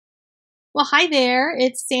Well, hi there.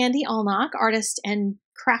 It's Sandy Allnock, artist and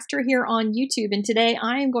crafter here on YouTube, and today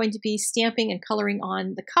I am going to be stamping and coloring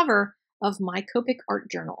on the cover of my Copic art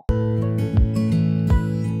journal.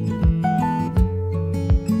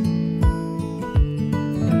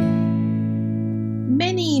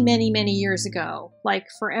 Many years ago, like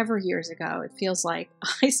forever years ago, it feels like,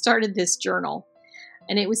 I started this journal,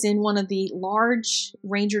 and it was in one of the large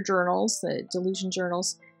Ranger journals, the Delusion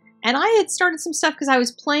journals. And I had started some stuff because I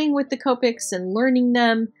was playing with the Copics and learning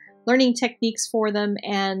them, learning techniques for them,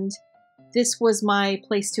 and this was my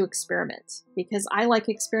place to experiment because I like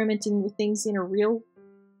experimenting with things in a real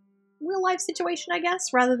life situation, I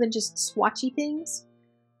guess, rather than just swatchy things.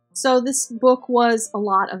 So this book was a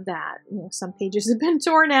lot of that. Some pages have been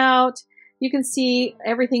torn out. You can see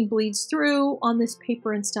everything bleeds through on this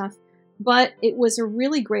paper and stuff, but it was a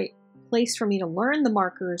really great place for me to learn the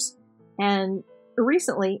markers. And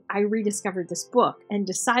recently I rediscovered this book and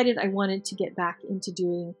decided I wanted to get back into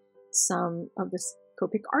doing some of this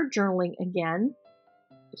Copic art journaling again.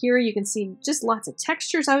 Here you can see just lots of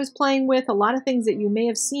textures I was playing with, a lot of things that you may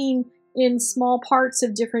have seen in small parts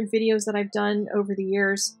of different videos that I've done over the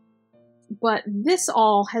years. But this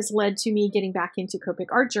all has led to me getting back into Copic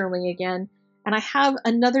art journaling again. And I have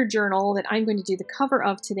another journal that I'm going to do the cover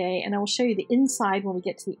of today, and I will show you the inside when we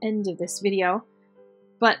get to the end of this video.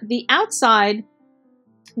 But the outside,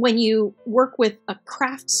 when you work with a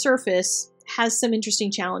craft surface, has some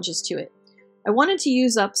interesting challenges to it. I wanted to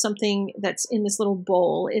use up something that's in this little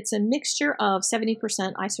bowl. It's a mixture of 70%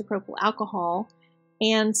 isopropyl alcohol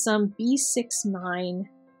and some B69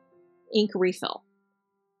 ink refill.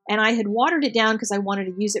 And I had watered it down because I wanted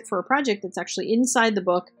to use it for a project that's actually inside the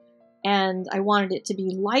book, and I wanted it to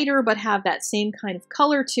be lighter but have that same kind of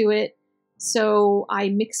color to it. So I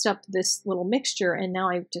mixed up this little mixture, and now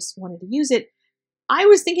I just wanted to use it. I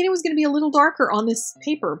was thinking it was going to be a little darker on this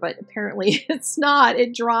paper, but apparently it's not.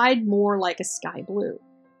 It dried more like a sky blue,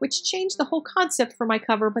 which changed the whole concept for my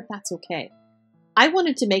cover, but that's okay. I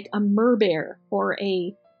wanted to make a merbear, or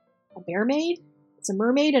a bear maid. It's a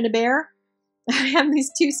mermaid and a bear. I have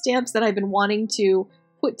these two stamps that I've been wanting to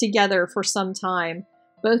put together for some time.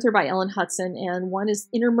 Both are by Ellen Hudson, and one is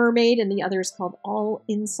Inner Mermaid and the other is called All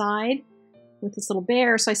Inside, with this little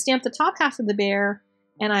bear. So I stamped the top half of the bear,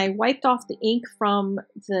 and I wiped off the ink from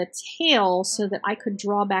the tail so that I could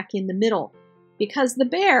draw back in the middle, because the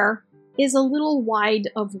bear is a little wide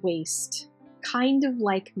of waist, kind of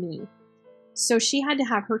like me. So she had to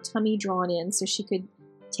have her tummy drawn in so she could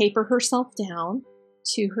taper herself down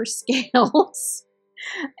to her scales.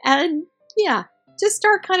 And yeah, just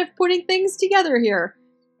start kind of putting things together here.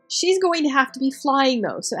 She's going to have to be flying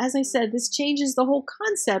though. So as I said, this changes the whole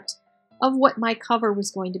concept of what my cover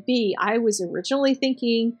was going to be. I was originally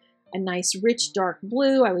thinking a nice rich dark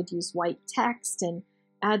blue. I would use white text and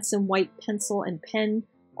add some white pencil and pen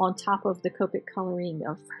on top of the Copic coloring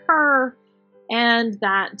of her. And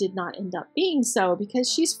that did not end up being so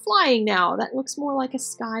because she's flying now. That looks more like a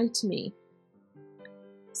sky to me.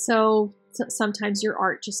 So sometimes your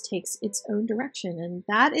art just takes its own direction, and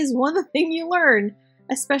that is one of the things you learn,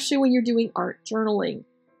 especially when you're doing art journaling.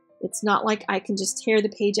 It's not like I can just tear the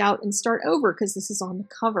page out and start over because this is on the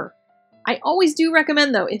cover. I always do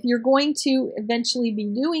recommend, though, if you're going to eventually be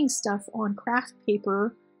doing stuff on craft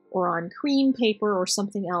paper or on cream paper or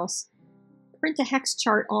something else, print a hex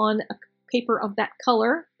chart on a paper of that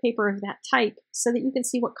color, paper of that type, so that you can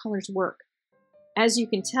see what colors work. As you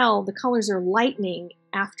can tell, the colors are lightening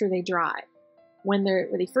after they dry. When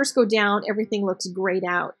they first go down, everything looks grayed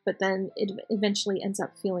out, but then it eventually ends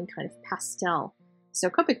up feeling kind of pastel. So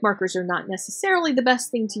Copic markers are not necessarily the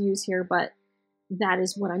best thing to use here, but that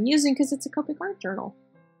is what I'm using because it's a Copic art journal.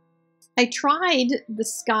 I tried the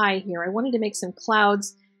sky here. I wanted to make some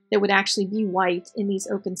clouds that would actually be white in these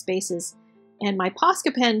open spaces, and my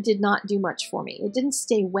Posca pen did not do much for me. It didn't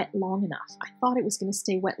stay wet long enough. I thought it was going to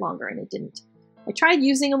stay wet longer, and it didn't. I tried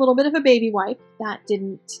using a little bit of a baby wipe. That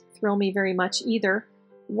didn't thrill me very much either.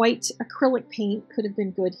 White acrylic paint could have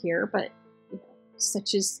been good here, but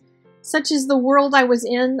such is the world I was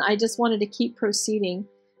in. I just wanted to keep proceeding.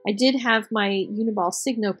 I did have my Uniball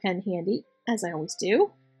Signo pen handy, as I always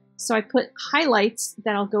do. So I put highlights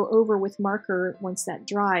that I'll go over with marker once that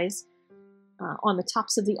dries on the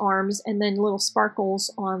tops of the arms, and then little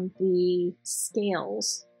sparkles on the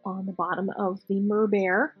scales on the bottom of the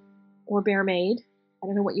merbear. Or bear maid. I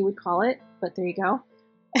don't know what you would call it, but there you go.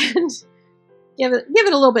 And give it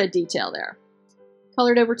a little bit of detail there.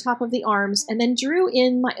 Colored over top of the arms, and then drew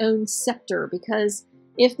in my own scepter, because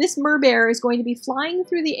if this merbear is going to be flying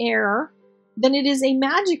through the air, then it is a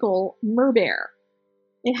magical merbear.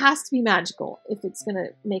 It has to be magical if it's going to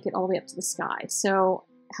make it all the way up to the sky. So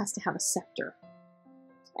has to have a scepter.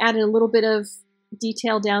 Added a little bit of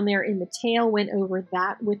detail down there in the tail, went over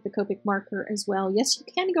that with the Copic marker as well. Yes, you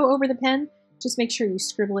can go over the pen. Just make sure you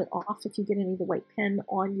scribble it off if you get any of the white pen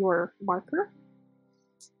on your marker.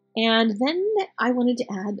 And then I wanted to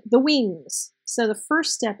add the wings. So the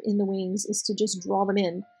first step in the wings is to just draw them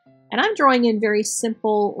in. And I'm drawing in very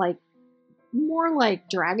simple, like more like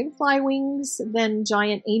dragonfly wings than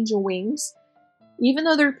giant angel wings. Even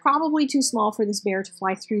though they're probably too small for this bear to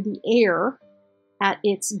fly through the air at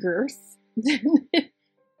its girth,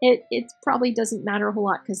 it probably doesn't matter a whole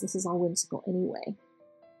lot because this is all whimsical anyway.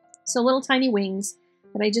 So little tiny wings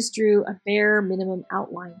that I just drew a bare minimum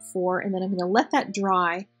outline for, and then I'm going to let that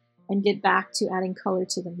dry and get back to adding color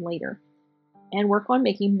to them later. And work on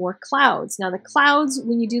making more clouds. Now the clouds,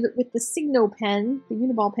 when you do that with the Signo pen, the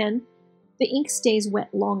Uniball pen, the ink stays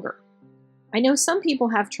wet longer. I know some people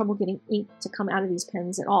have trouble getting ink to come out of these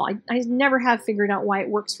pens at all. I never have figured out why it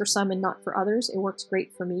works for some and not for others. It works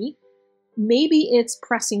great for me. Maybe it's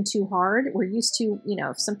pressing too hard. We're used to,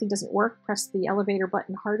 if something doesn't work, press the elevator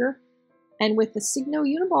button harder. And with the Signo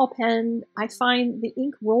Uniball pen, I find the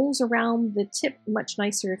ink rolls around the tip much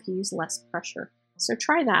nicer if you use less pressure. So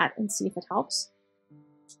try that and see if it helps.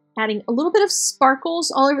 Adding a little bit of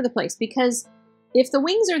sparkles all over the place, because if the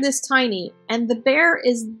wings are this tiny and the bear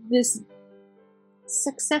is this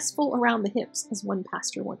successful around the hips, as one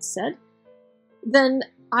pastor once said, then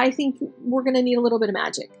I think we're going to need a little bit of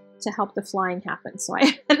magic to help the flying happen. So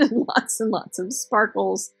I added lots and lots of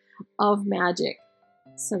sparkles of magic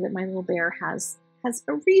so that my little bear has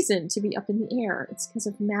a reason to be up in the air. It's because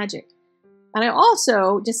of magic. And I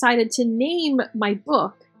also decided to name my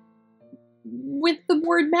book with the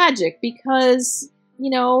word magic because,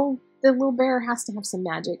 the little bear has to have some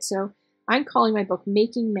magic. So I'm calling my book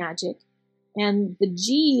Making Magic. And the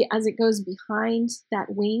G, as it goes behind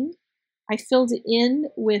that wing, I filled it in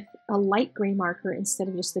with a light gray marker instead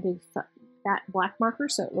of just the big fat black marker.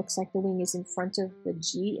 So it looks like the wing is in front of the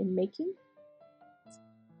G in making.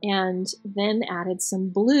 And then added some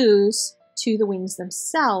blues to the wings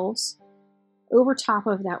themselves over top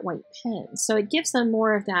of that white pen. So it gives them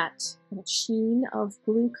more of that kind of sheen of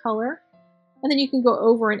blue color. And then you can go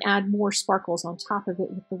over and add more sparkles on top of it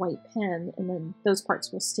with the white pen. And then those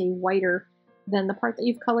parts will stay whiter than the part that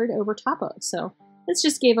you've colored over top of. So this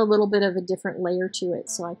just gave a little bit of a different layer to it.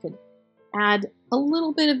 So I could add a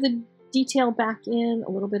little bit of the detail back in,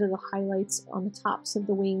 a little bit of the highlights on the tops of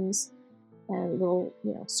the wings, and a little,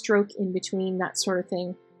 stroke in between, that sort of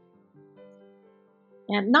thing.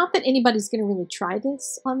 And not that anybody's going to really try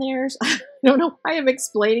this on theirs. I don't know why I'm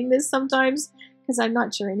explaining this sometimes, because I'm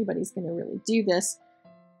not sure anybody's going to really do this.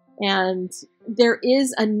 And there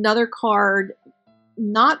is another card,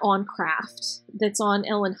 not on Craft, that's on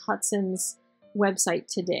Ellen Hutson's website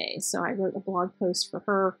today. So I wrote a blog post for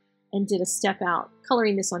her and did a step out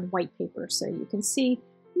coloring this on white paper so you can see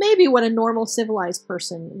maybe what a normal civilized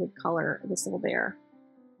person would color this little bear.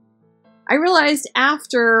 I realized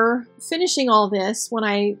after finishing all this, when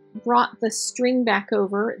I brought the string back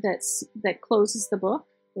over that closes the book,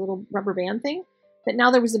 the little rubber band thing, that now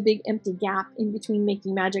there was a big empty gap in between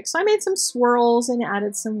Making Magic. So I made some swirls and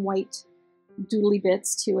added some white doodly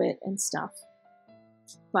bits to it and stuff.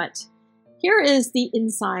 But here is the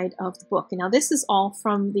inside of the book. And now this is all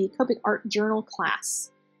from the Copic Art Journal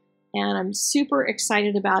class. And I'm super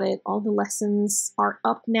excited about it. All the lessons are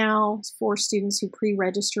up now for students who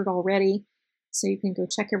pre-registered already. So you can go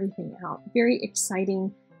check everything out. Very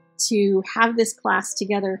exciting to have this class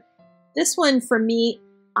together. This one, for me,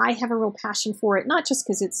 I have a real passion for it, not just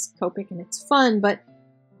because it's Copic and it's fun, but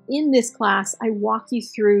in this class, I walk you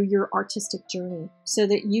through your artistic journey so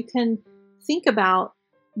that you can think about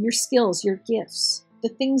your skills, your gifts, the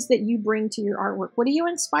things that you bring to your artwork. What are you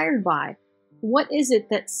inspired by? What is it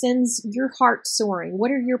that sends your heart soaring?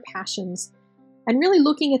 What are your passions? And really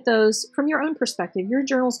looking at those from your own perspective. Your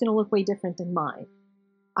journal is going to look way different than mine.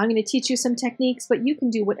 I'm going to teach you some techniques, but you can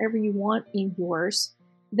do whatever you want in yours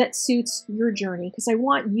that suits your journey, because I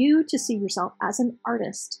want you to see yourself as an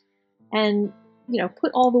artist and,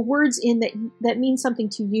 put all the words in that mean something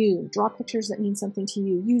to you. Draw pictures that mean something to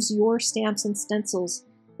you. Use your stamps and stencils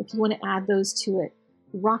if you want to add those to it.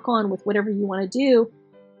 Rock on with whatever you want to do.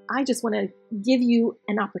 I just want to give you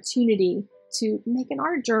an opportunity to make an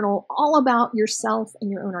art journal all about yourself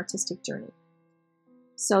and your own artistic journey.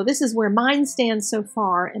 So this is where mine stands so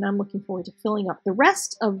far, and I'm looking forward to filling up the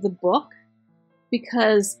rest of the book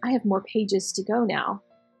because I have more pages to go now.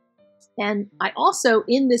 And I also,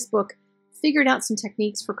 in this book, figured out some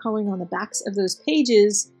techniques for coloring on the backs of those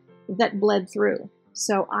pages that bled through.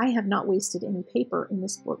 So I have not wasted any paper in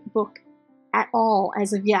this book at all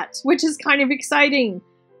as of yet, which is kind of exciting.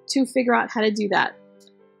 to figure out how to do that.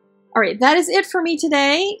 All right, that is it for me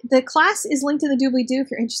today. The class is linked in the doobly-doo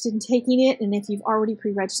if you're interested in taking it, and if you've already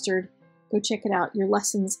pre-registered, go check it out. Your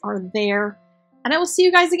lessons are there. And I will see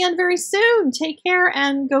you guys again very soon. Take care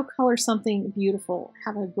and go color something beautiful.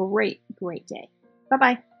 Have a great, great day.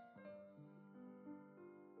 Bye-bye.